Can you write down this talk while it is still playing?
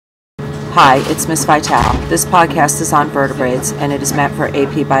Hi, it's Miss Vitale. This podcast is on vertebrates, and it is meant for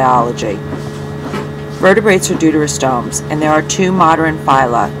AP Biology. Vertebrates are deuterostomes, and there are two modern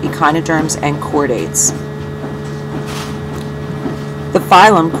phyla, echinoderms and chordates. The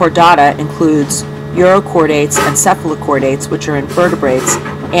phylum Chordata includes urochordates and cephalochordates, which are invertebrates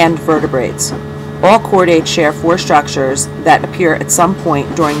and vertebrates. All chordates share four structures that appear at some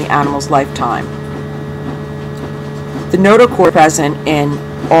point during the animal's lifetime. The notochord is present in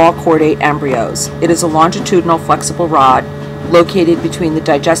all chordate embryos. It is a longitudinal flexible rod located between the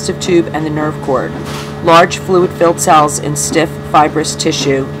digestive tube and the nerve cord. Large fluid-filled cells in stiff, fibrous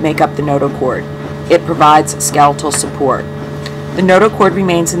tissue make up the notochord. It provides skeletal support. The notochord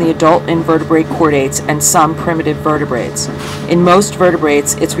remains in the adult invertebrate chordates and some primitive vertebrates. In most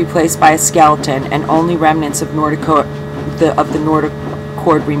vertebrates, it's replaced by a skeleton, and only remnants of the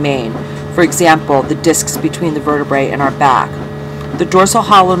notochord remain. For example, the discs between the vertebrae and our back. The dorsal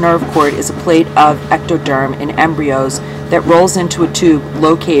hollow nerve cord is a plate of ectoderm in embryos that rolls into a tube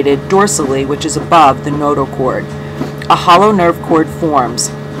located dorsally, which is above the notochord. A hollow nerve cord forms.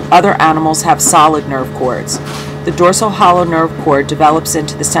 Other animals have solid nerve cords. The dorsal hollow nerve cord develops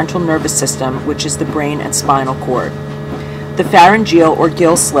into the central nervous system, which is the brain and spinal cord. The pharyngeal or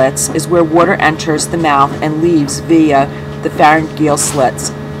gill slits is where water enters the mouth and leaves via the pharyngeal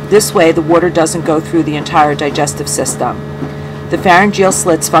slits. This way, the water doesn't go through the entire digestive system. The pharyngeal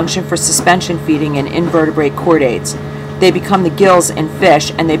slits function for suspension feeding in invertebrate chordates. They become the gills in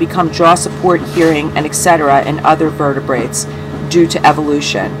fish, and they become jaw support, hearing, and etc. in other vertebrates due to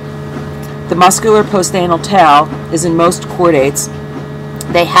evolution. The muscular postanal tail is in most chordates.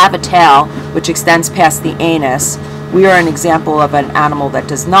 They have a tail which extends past the anus. We are an example of an animal that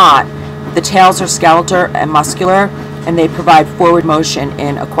does not. The tails are skeletal and muscular, and they provide forward motion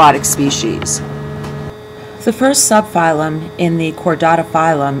in aquatic species. The first subphylum in the Chordata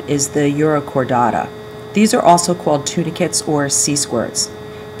phylum is the Urochordata. These are also called tunicates or sea squirts.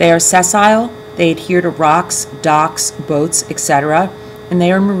 They are sessile, they adhere to rocks, docks, boats, etc., and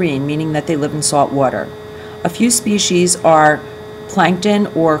they are marine, meaning that they live in salt water. A few species are plankton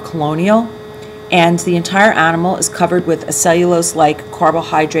or colonial, and the entire animal is covered with a cellulose-like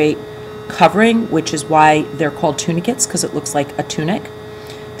carbohydrate covering, which is why they're called tunicates, because it looks like a tunic.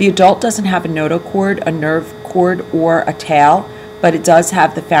 The adult doesn't have a notochord, a nerve cord, or a tail, but it does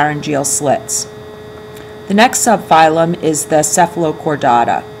have the pharyngeal slits. The next subphylum is the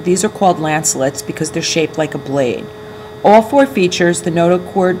Cephalochordata. These are called lancelets because they're shaped like a blade. All four features, the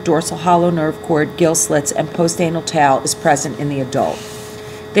notochord, dorsal hollow nerve cord, gill slits, and postanal tail, is present in the adult.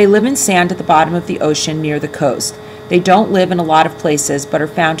 They live in sand at the bottom of the ocean near the coast. They don't live in a lot of places, but are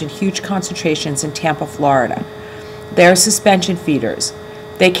found in huge concentrations in Tampa, Florida. They are suspension feeders.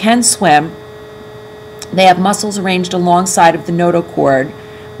 They can swim. They have muscles arranged alongside of the notochord,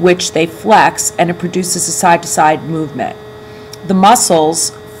 which they flex, and it produces a side-to-side movement. The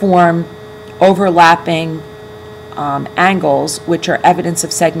muscles form overlapping angles, which are evidence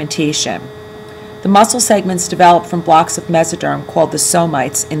of segmentation. The muscle segments develop from blocks of mesoderm called the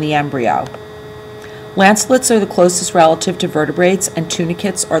somites in the embryo. Lancelets are the closest relative to vertebrates, and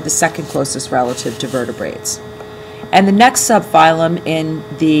tunicates are the second closest relative to vertebrates. And the next subphylum in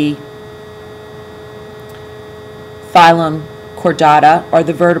the phylum Chordata are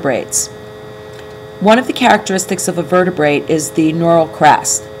the vertebrates. One of the characteristics of a vertebrate is the neural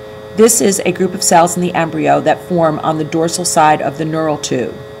crest. This is a group of cells in the embryo that form on the dorsal side of the neural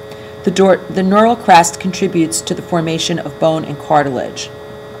tube. The neural crest contributes to the formation of bone and cartilage.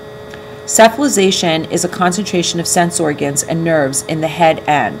 Cephalization is a concentration of sense organs and nerves in the head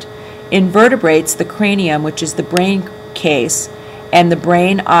end. In vertebrates, the cranium, which is the brain case, and the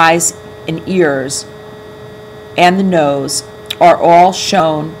brain, eyes, and ears, and the nose are all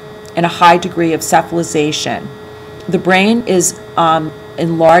shown in a high degree of cephalization. The brain is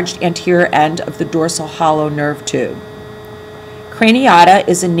enlarged anterior end of the dorsal hollow nerve tube. CRANIATA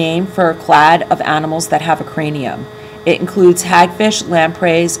is a name for a clade of animals that have a cranium. It includes hagfish,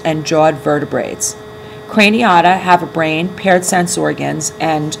 lampreys, and jawed vertebrates. CRANIATA have a brain, paired sense organs,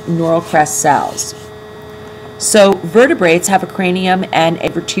 and neural crest cells. So vertebrates have a cranium and a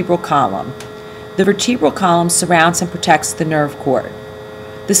vertebral column. The vertebral column surrounds and protects the nerve cord.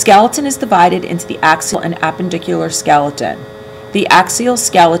 The skeleton is divided into the axial and appendicular skeleton. The axial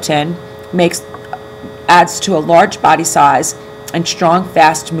skeleton adds to a large body size and strong,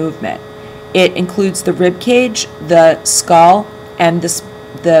 fast movement. It includes the rib cage, the skull, and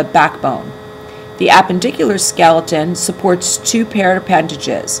the backbone. The appendicular skeleton supports two paired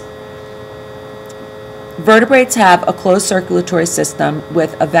appendages. Vertebrates have a closed circulatory system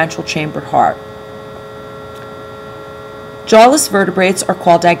with a ventral chambered heart. Jawless vertebrates are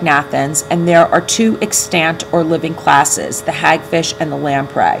called agnathans, and there are two extant or living classes, the hagfish and the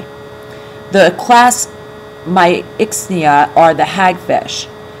lamprey. The class Myxina are the hagfish.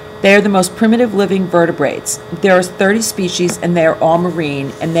 They are the most primitive living vertebrates. There are 30 species, and they are all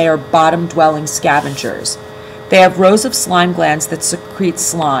marine, and they are bottom-dwelling scavengers. They have rows of slime glands that secrete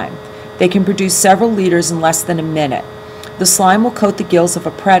slime. They can produce several liters in less than a minute. The slime will coat the gills of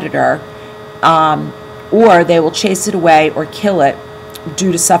a predator, or they will chase it away or kill it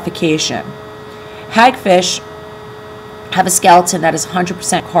due to suffocation. Hagfish have a skeleton that is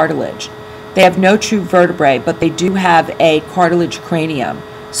 100% cartilage. They have no true vertebrae, but they do have a cartilage cranium,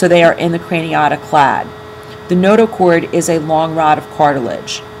 so they are in the CRANIATA clade. The notochord is a long rod of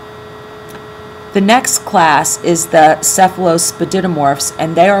cartilage. The next class is the cephalaspidomorphs,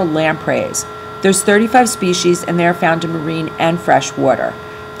 and they are lampreys. There's 35 species, and they are found in marine and fresh water.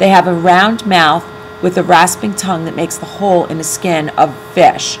 They have a round mouth with a rasping tongue that makes the hole in the skin of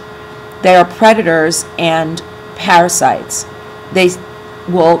fish. They are predators and parasites. They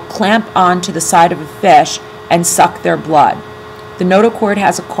will clamp onto the side of a fish and suck their blood. The notochord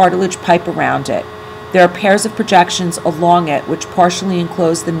has a cartilage pipe around it. There are pairs of projections along it which partially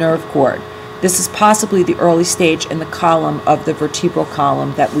enclose the nerve cord. This is possibly the early stage in the column of the vertebral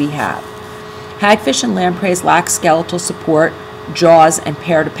column that we have. Hagfish and lampreys lack skeletal support, jaws, and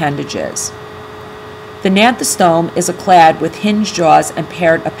paired appendages. The gnathostome is a clade with hinged jaws and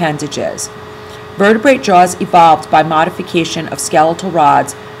paired appendages. Vertebrate jaws evolved by modification of skeletal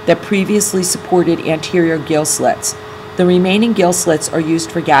rods that previously supported anterior gill slits. The remaining gill slits are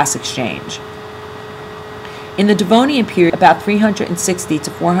used for gas exchange. In the Devonian period, about 360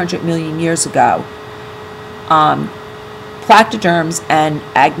 to 400 million years ago, placoderms and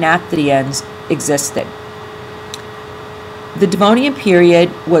agnathians existed. The Devonian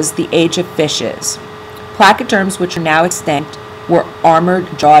period was the age of fishes. Placoderms, which are now extinct, were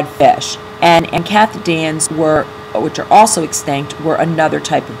armored-jawed fish, and agnathians, which are also extinct, were another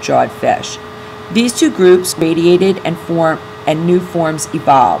type of jawed fish. These two groups radiated and new forms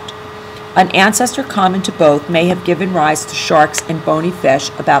evolved. An ancestor common to both may have given rise to sharks and bony fish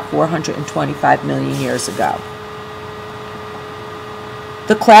about 425 million years ago.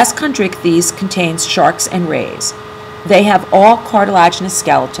 The class Chondrichthyes contains sharks and rays. They have all cartilaginous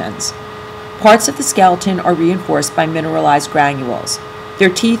skeletons. Parts of the skeleton are reinforced by mineralized granules. Their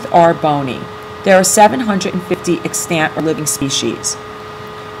teeth are bony. There are 750 extant or living species.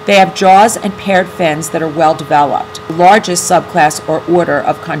 They have jaws and paired fins that are well developed. The largest subclass or order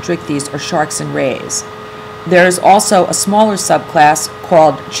of Chondrichthyes are sharks and rays. There is also a smaller subclass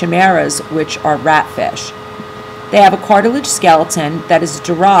called chimeras, which are ratfish. They have a cartilage skeleton that is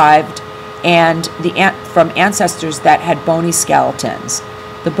derived from ancestors that had bony skeletons.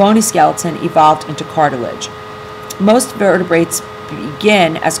 The bony skeleton evolved into cartilage. Most vertebrates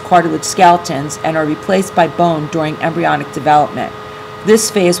begin as cartilage skeletons and are replaced by bone during embryonic development.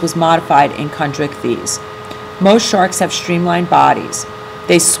 This phase was modified in Chondrichthyes. Most sharks have streamlined bodies.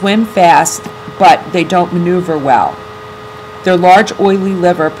 They swim fast, but they don't maneuver well. Their large oily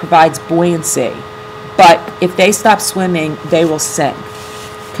liver provides buoyancy, but if they stop swimming, they will sink.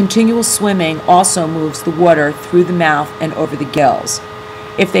 Continual swimming also moves the water through the mouth and over the gills.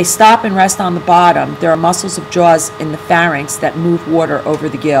 If they stop and rest on the bottom, there are muscles of jaws in the pharynx that move water over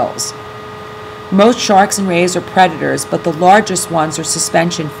the gills. Most sharks and rays are predators, but the largest ones are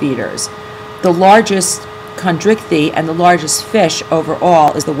suspension feeders. The largest chondrichthy and the largest fish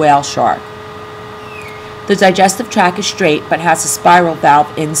overall is the whale shark. The digestive tract is straight but has a spiral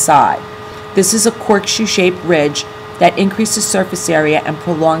valve inside. This is a corkscrew-shaped ridge that increases surface area and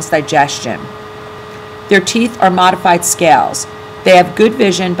prolongs digestion. Their teeth are modified scales. They have good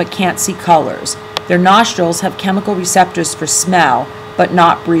vision but can't see colors. Their nostrils have chemical receptors for smell but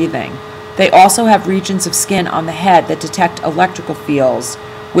not breathing. They also have regions of skin on the head that detect electrical fields,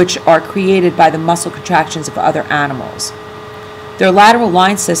 which are created by the muscle contractions of other animals. Their lateral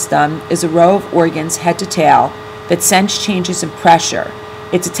line system is a row of organs head to tail that sense changes in pressure.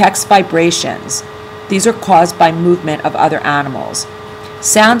 It detects vibrations. These are caused by movement of other animals.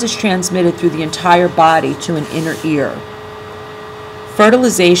 Sound is transmitted through the entire body to an inner ear.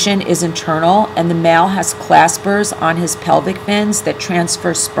 Fertilization is internal, and the male has claspers on his pelvic fins that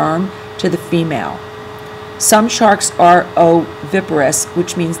transfer sperm to the female. Some sharks are oviparous,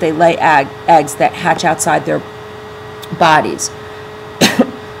 which means they lay eggs that hatch outside their bodies.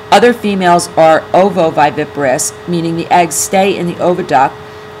 Other females are ovoviviparous, meaning the eggs stay in the oviduct,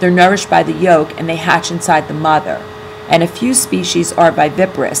 they're nourished by the yolk, and they hatch inside the mother. And a few species are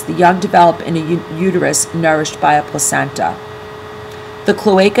viviparous. The young develop in a uterus nourished by a placenta. The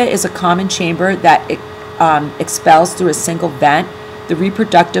cloaca is a common chamber that expels through a single vent, the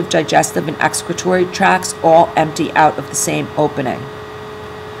reproductive, digestive, and excretory tracts all empty out of the same opening.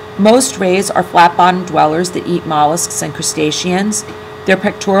 Most rays are flat-bottomed dwellers that eat mollusks and crustaceans. Their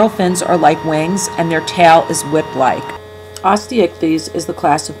pectoral fins are like wings, and their tail is whip-like. Osteichthyes is the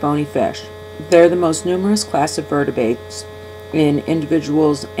class of bony fish. They're the most numerous class of vertebrates in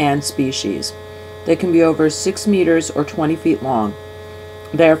individuals and species. They can be over 6 meters or 20 feet long.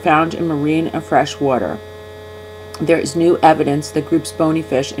 They are found in marine and fresh water. There is new evidence that groups bony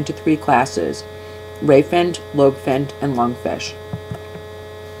fish into 3 classes: ray-finned, lobe-finned, and lungfish.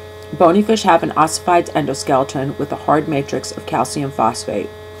 Bony fish have an ossified endoskeleton with a hard matrix of calcium phosphate.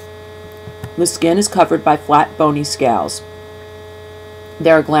 The skin is covered by flat bony scales.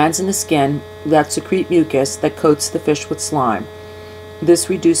 There are glands in the skin that secrete mucus that coats the fish with slime. This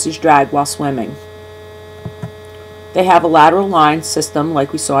reduces drag while swimming. They have a lateral line system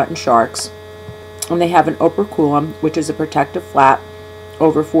like we saw it in sharks, and they have an operculum, which is a protective flap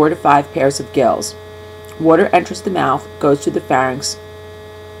over 4 to 5 pairs of gills. Water enters the mouth, goes through the pharynx,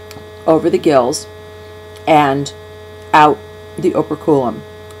 over the gills, and out the operculum.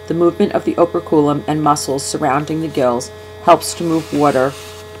 The movement of the operculum and muscles surrounding the gills helps to move water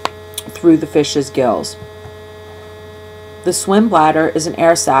through the fish's gills. The swim bladder is an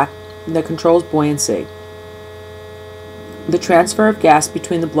air sac that controls buoyancy. The transfer of gas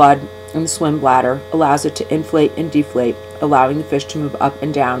between the blood and the swim bladder allows it to inflate and deflate, allowing the fish to move up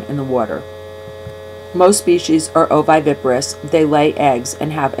and down in the water. Most species are oviviparous. They lay eggs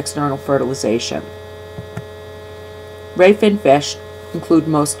and have external fertilization. Ray-finned fish include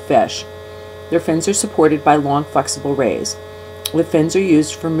most fish. Their fins are supported by long flexible rays. The fins are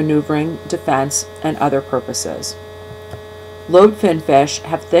used for maneuvering, defense, and other purposes. Lobe-finned fish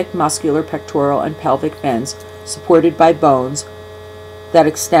have thick muscular pectoral and pelvic fins supported by bones that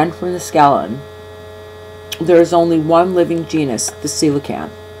extend from the skeleton. There is only one living genus, the coelacanth.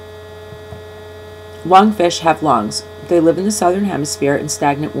 Lungfish have lungs. They live in the southern hemisphere in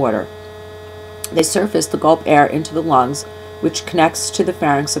stagnant water. They surface to gulp air into the lungs, which connects to the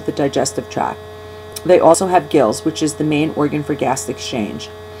pharynx of the digestive tract. They also have gills, which is the main organ for gas exchange.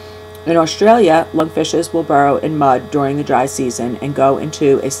 In Australia, lungfishes will burrow in mud during the dry season and go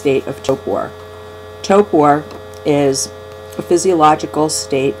into a state of torpor. Torpor is a physiological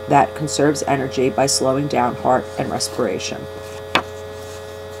state that conserves energy by slowing down heart and respiration.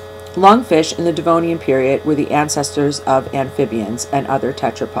 Lungfish in the Devonian period were the ancestors of amphibians and other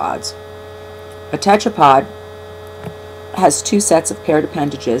tetrapods. A tetrapod has 2 sets of paired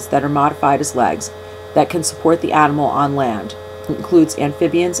appendages that are modified as legs that can support the animal on land. It includes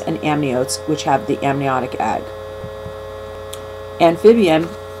amphibians and amniotes, which have the amniotic egg. Amphibian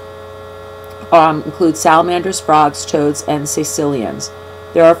includes salamanders, frogs, toads, and caecilians.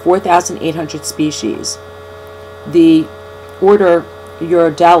 There are 4,800 species. The order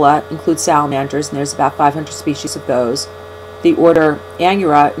Urodela includes salamanders, and there's about 500 species of those. The order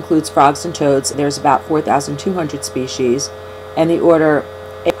Angura includes frogs and toads, and there's about 4,200 species. And the order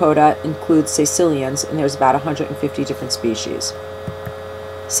Apoda includes caecilians, and there's about 150 different species.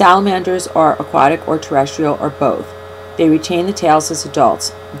 Salamanders are aquatic or terrestrial or both. They retain the tails as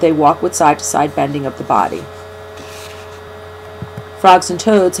adults. They walk with side-to-side bending of the body. Frogs and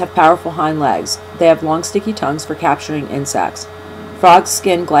toads have powerful hind legs. They have long sticky tongues for capturing insects. Frogs'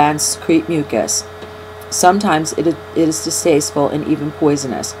 skin glands secrete mucus. Sometimes it is distasteful and even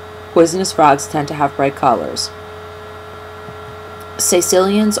poisonous. Poisonous frogs tend to have bright colors.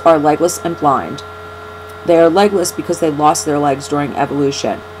 Caecilians are legless and blind. They are legless because they lost their legs during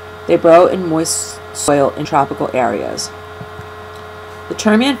evolution. They burrow in moist soil in tropical areas. The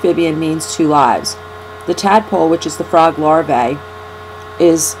term amphibian means 2 lives. The tadpole, which is the frog larvae,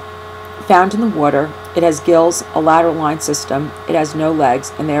 is found in the water. It has gills, a lateral line system, it has no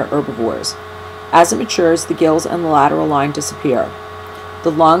legs, and they are herbivores. As it matures, the gills and the lateral line disappear.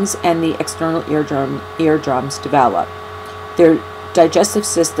 The lungs and the external eardrums develop. Their digestive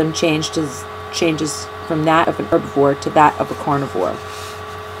system changes from that of an herbivore to that of a carnivore.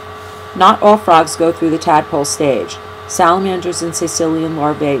 Not all frogs go through the tadpole stage. Salamanders and caecilian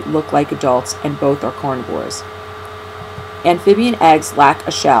larvae look like adults, and both are carnivores. Amphibian eggs lack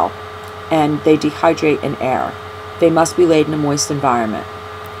a shell, and they dehydrate in air. They must be laid in a moist environment.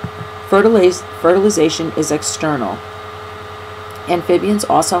 Fertilization is external. Amphibians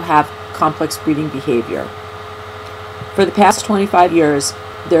also have complex breeding behavior. For the past 25 years,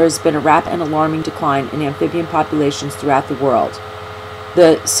 there has been a rapid and alarming decline in amphibian populations throughout the world.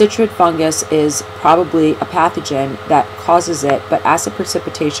 The citrid fungus is probably a pathogen that causes it, but acid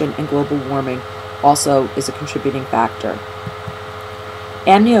precipitation and global warming also is a contributing factor.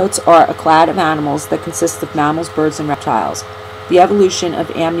 Amniotes are a clade of animals that consists of mammals, birds, and reptiles. The evolution of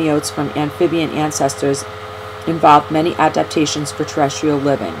amniotes from amphibian ancestors involved many adaptations for terrestrial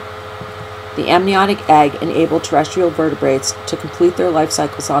living. The amniotic egg enabled terrestrial vertebrates to complete their life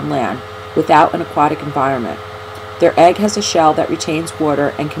cycles on land without an aquatic environment. Their egg has a shell that retains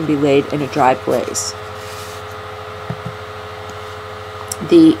water and can be laid in a dry place.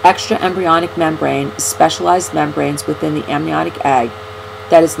 The extraembryonic membrane is specialized membranes within the amniotic egg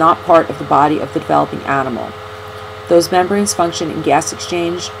that is not part of the body of the developing animal. Those membranes function in gas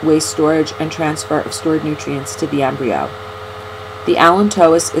exchange, waste storage, and transfer of stored nutrients to the embryo. The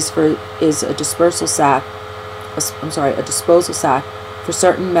allantois is a dispersal sac, a disposal sac for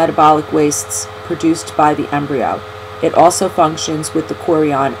certain metabolic wastes produced by the embryo. It also functions with the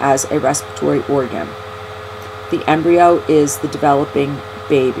chorion as a respiratory organ. The embryo is the developing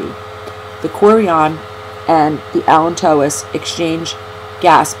baby. The chorion and the allantois exchange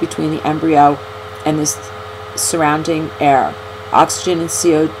gas between the embryo and the surrounding air. Oxygen and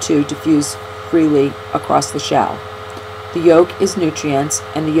CO2 diffuse freely across the shell. The yolk is nutrients,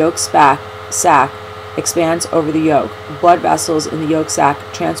 and the yolk sac expands over the yolk. Blood vessels in the yolk sac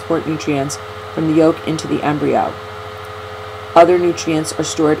transport nutrients from the yolk into the embryo. Other nutrients are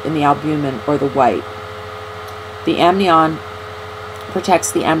stored in the albumin or the white. The amnion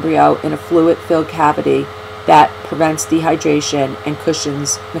protects the embryo in a fluid-filled cavity that prevents dehydration and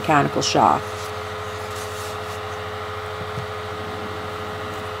cushions mechanical shock.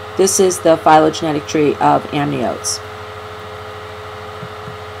 This is the phylogenetic tree of amniotes.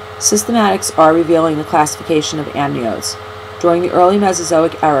 Systematics are revealing the classification of amniotes. During the early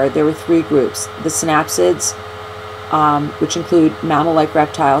Mesozoic era, there were three groups: the synapsids, which include mammal-like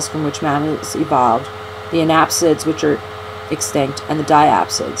reptiles from which mammals evolved, the anapsids, which are extinct, and the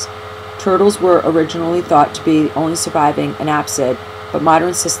diapsids. Turtles were originally thought to be the only surviving anapsid, but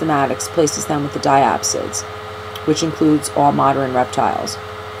modern systematics places them with the diapsids, which includes all modern reptiles.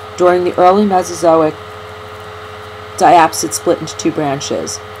 During the early Mesozoic, diapsids split into two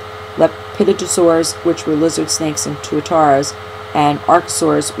branches: lepidosaurs, which were lizard snakes and tuataras, and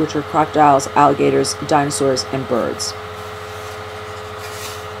archosaurs, which are crocodiles, alligators, dinosaurs, and birds.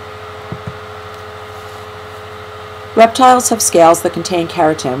 Reptiles have scales that contain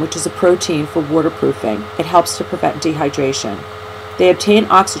keratin, which is a protein for waterproofing. It helps to prevent dehydration. They obtain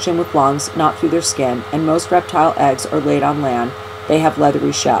oxygen with lungs, not through their skin, and most reptile eggs are laid on land. They have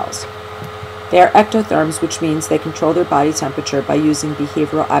leathery shells. They are ectotherms, which means they control their body temperature by using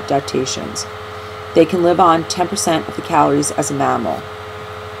behavioral adaptations. They can live on 10% of the calories as a mammal.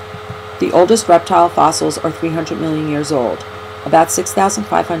 The oldest reptile fossils are 300 million years old. About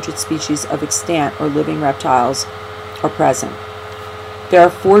 6,500 species of extant or living reptiles are present. There are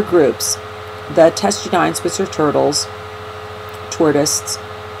four groups: the TESTUDINES, which are turtles, tortoises,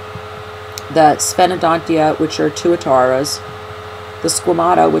 the SPHENODONTIA, which are tuataras, the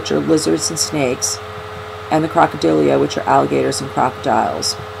SQUAMATA, which are lizards and snakes, and the CROCODILIA, which are alligators and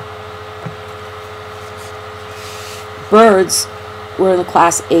crocodiles. Birds were in the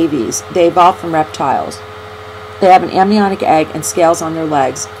class AVES. They evolved from reptiles. They have an amniotic egg and scales on their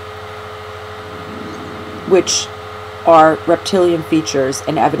legs, which are reptilian features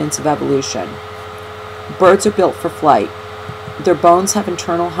and evidence of evolution. Birds are built for flight. Their bones have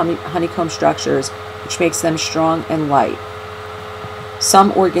internal honeycomb structures, which makes them strong and light.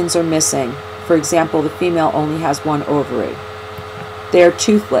 Some organs are missing. For example, the female only has one ovary. They are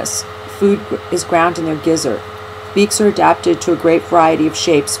toothless. Food is ground in their gizzard. Beaks are adapted to a great variety of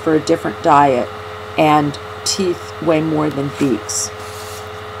shapes for a different diet, and teeth weigh more than beaks.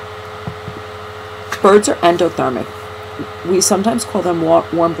 Birds are endothermic. We sometimes call them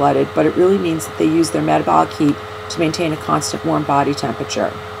warm-blooded, but it really means that they use their metabolic heat to maintain a constant warm body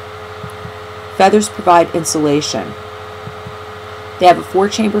temperature. Feathers provide insulation. They have a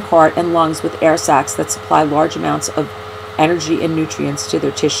 4-chambered heart and lungs with air sacs that supply large amounts of energy and nutrients to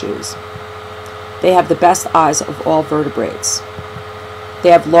their tissues. They have the best eyes of all vertebrates. They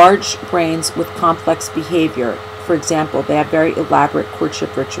have large brains with complex behavior. For example, they have very elaborate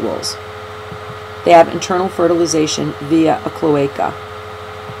courtship rituals. They have internal fertilization via a cloaca.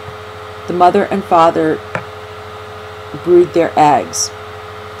 The mother and father brood their eggs.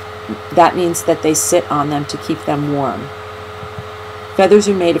 That means that they sit on them to keep them warm. Feathers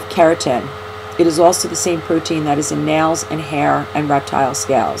are made of keratin. It is also the same protein that is in nails and hair and reptile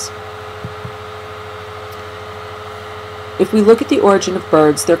scales. If we look at the origin of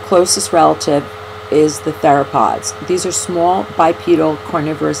birds, their closest relative is the theropods. These are small bipedal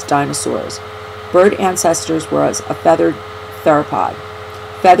carnivorous dinosaurs. Bird ancestors was a feathered theropod.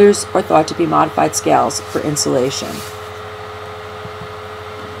 Feathers are thought to be modified scales for insulation.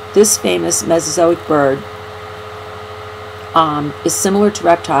 This famous Mesozoic bird is similar to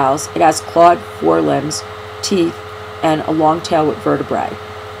reptiles. It has clawed forelimbs, teeth, and a long tail with vertebrae.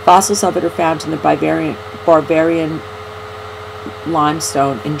 Fossils of it are found in the Bavarian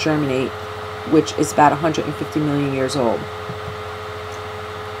limestone in Germany, which is about 150 million years old.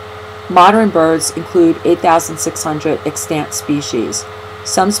 Modern birds include 8,600 extant species.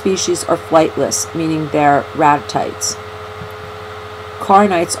 Some species are flightless, meaning they're ratatites.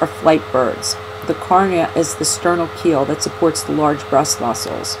 Carniates are flight birds. The carnia is the sternal keel that supports the large breast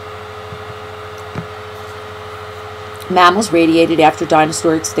muscles. Mammals radiated after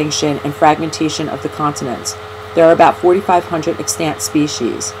dinosaur extinction and fragmentation of the continents. There are about 4,500 extant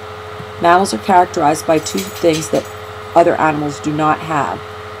species. Mammals are characterized by two things that other animals do not have: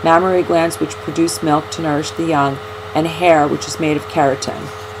 mammary glands, which produce milk to nourish the young, and hair, which is made of keratin.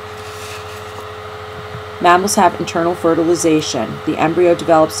 Mammals have internal fertilization. The embryo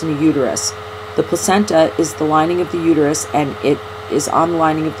develops in a uterus. The placenta is the lining of the uterus, and it is on the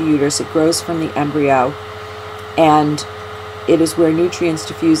lining of the uterus. It grows from the embryo, and it is where nutrients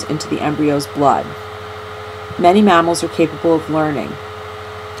diffuse into the embryo's blood. Many mammals are capable of learning.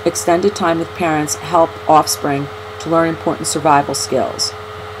 Extended time with parents help offspring to learn important survival skills.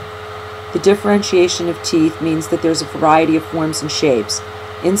 The differentiation of teeth means that there's a variety of forms and shapes.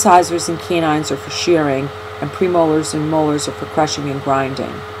 Incisors and canines are for shearing, and premolars and molars are for crushing and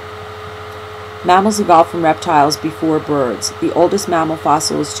grinding. Mammals evolved from reptiles before birds. The oldest mammal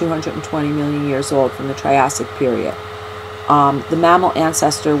fossil is 220 million years old, from the Triassic period. The mammal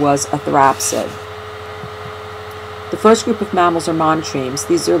ancestor was a therapsid. The first group of mammals are monotremes.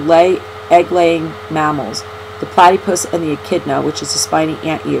 These are egg-laying mammals. The platypus and the echidna, which is a spiny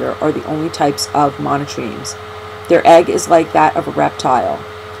anteater, are the only types of monotremes. Their egg is like that of a reptile.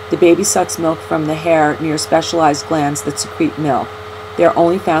 The baby sucks milk from the hair near specialized glands that secrete milk. They are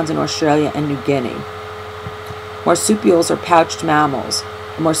only found in Australia and New Guinea. Marsupials are pouched mammals.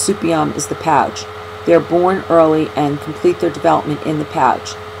 A marsupium is the pouch. They are born early and complete their development in the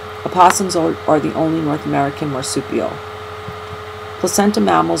pouch. Opossums are the only North American marsupial. Placenta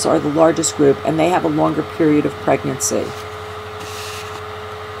mammals are the largest group, and they have a longer period of pregnancy.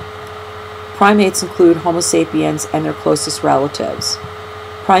 Primates include Homo sapiens and their closest relatives.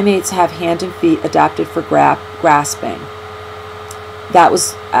 Primates have hand and feet adapted for grasping. That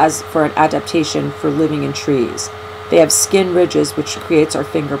was as for an adaptation for living in trees. They have skin ridges, which creates our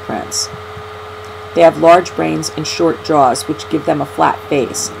fingerprints. They have large brains and short jaws, which give them a flat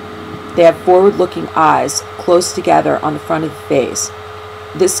face. They have forward-looking eyes close together on the front of the face.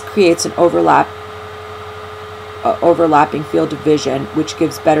 This creates an overlapping field of vision, which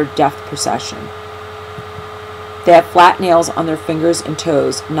gives better depth perception. They have flat nails on their fingers and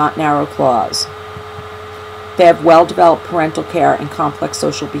toes, not narrow claws. They have well-developed parental care and complex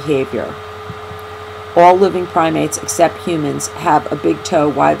social behavior. All living primates, except humans, have a big toe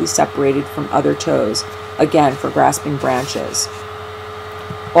widely separated from other toes, again for grasping branches.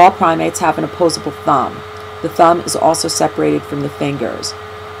 All primates have an opposable thumb. The thumb is also separated from the fingers.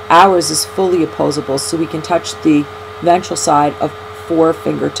 Ours is fully opposable, so we can touch the ventral side of 4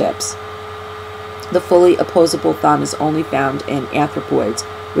 fingertips. The fully opposable thumb is only found in anthropoids,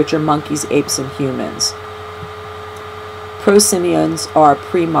 which are monkeys, apes, and humans. Prosimians are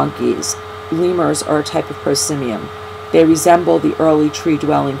pre-monkeys. Lemurs are a type of prosimian. They resemble the early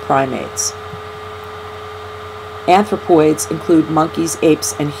tree-dwelling primates. Anthropoids include monkeys,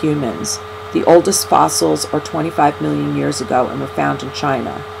 apes, and humans. The oldest fossils are 25 million years ago and were found in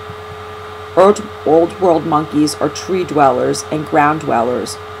China. Old world monkeys are tree dwellers and ground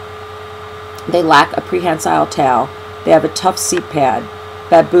dwellers. They lack a prehensile tail. They have a tough seat pad.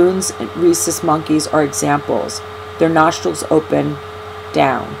 Baboons and rhesus monkeys are examples. Their nostrils open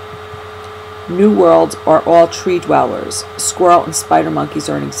down. New World are all tree dwellers. Squirrel and spider monkeys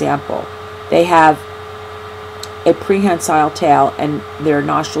are an example. They have a prehensile tail and their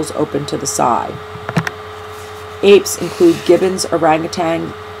nostrils open to the side. Apes include gibbons,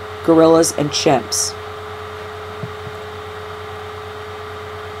 orangutan, gorillas, and chimps.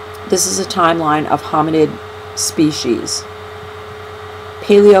 This is a timeline of hominid species.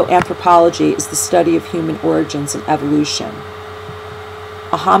 Paleoanthropology is the study of human origins and evolution.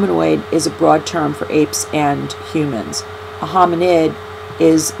 A hominoid is a broad term for apes and humans. A hominid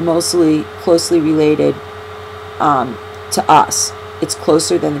is mostly closely related to us. It's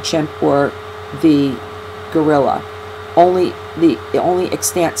closer than the chimp or the gorilla. The only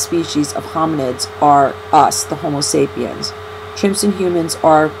extant species of hominids are us, the Homo sapiens. Chimps and humans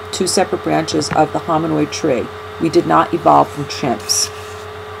are 2 separate branches of the hominoid tree. We did not evolve from chimps.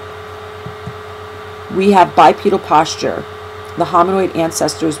 We have bipedal posture. The hominoid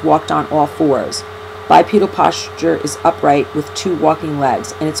ancestors walked on all fours. Bipedal posture is upright with 2 walking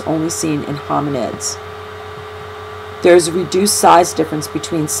legs, and it's only seen in hominids. There is a reduced size difference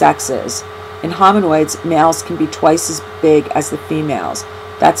between sexes. In hominoids, males can be twice as big as the females.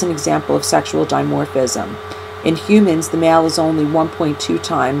 That's an example of sexual dimorphism. In humans, the male is only 1.2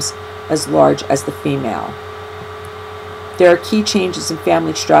 times as large as the female. There are key changes in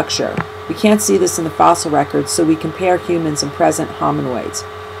family structure. We can't see this in the fossil records, so we compare humans and present hominoids.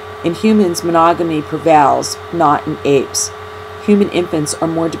 In humans, monogamy prevails, not in apes. Human infants are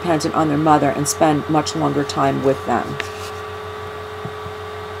more dependent on their mother and spend much longer time with them.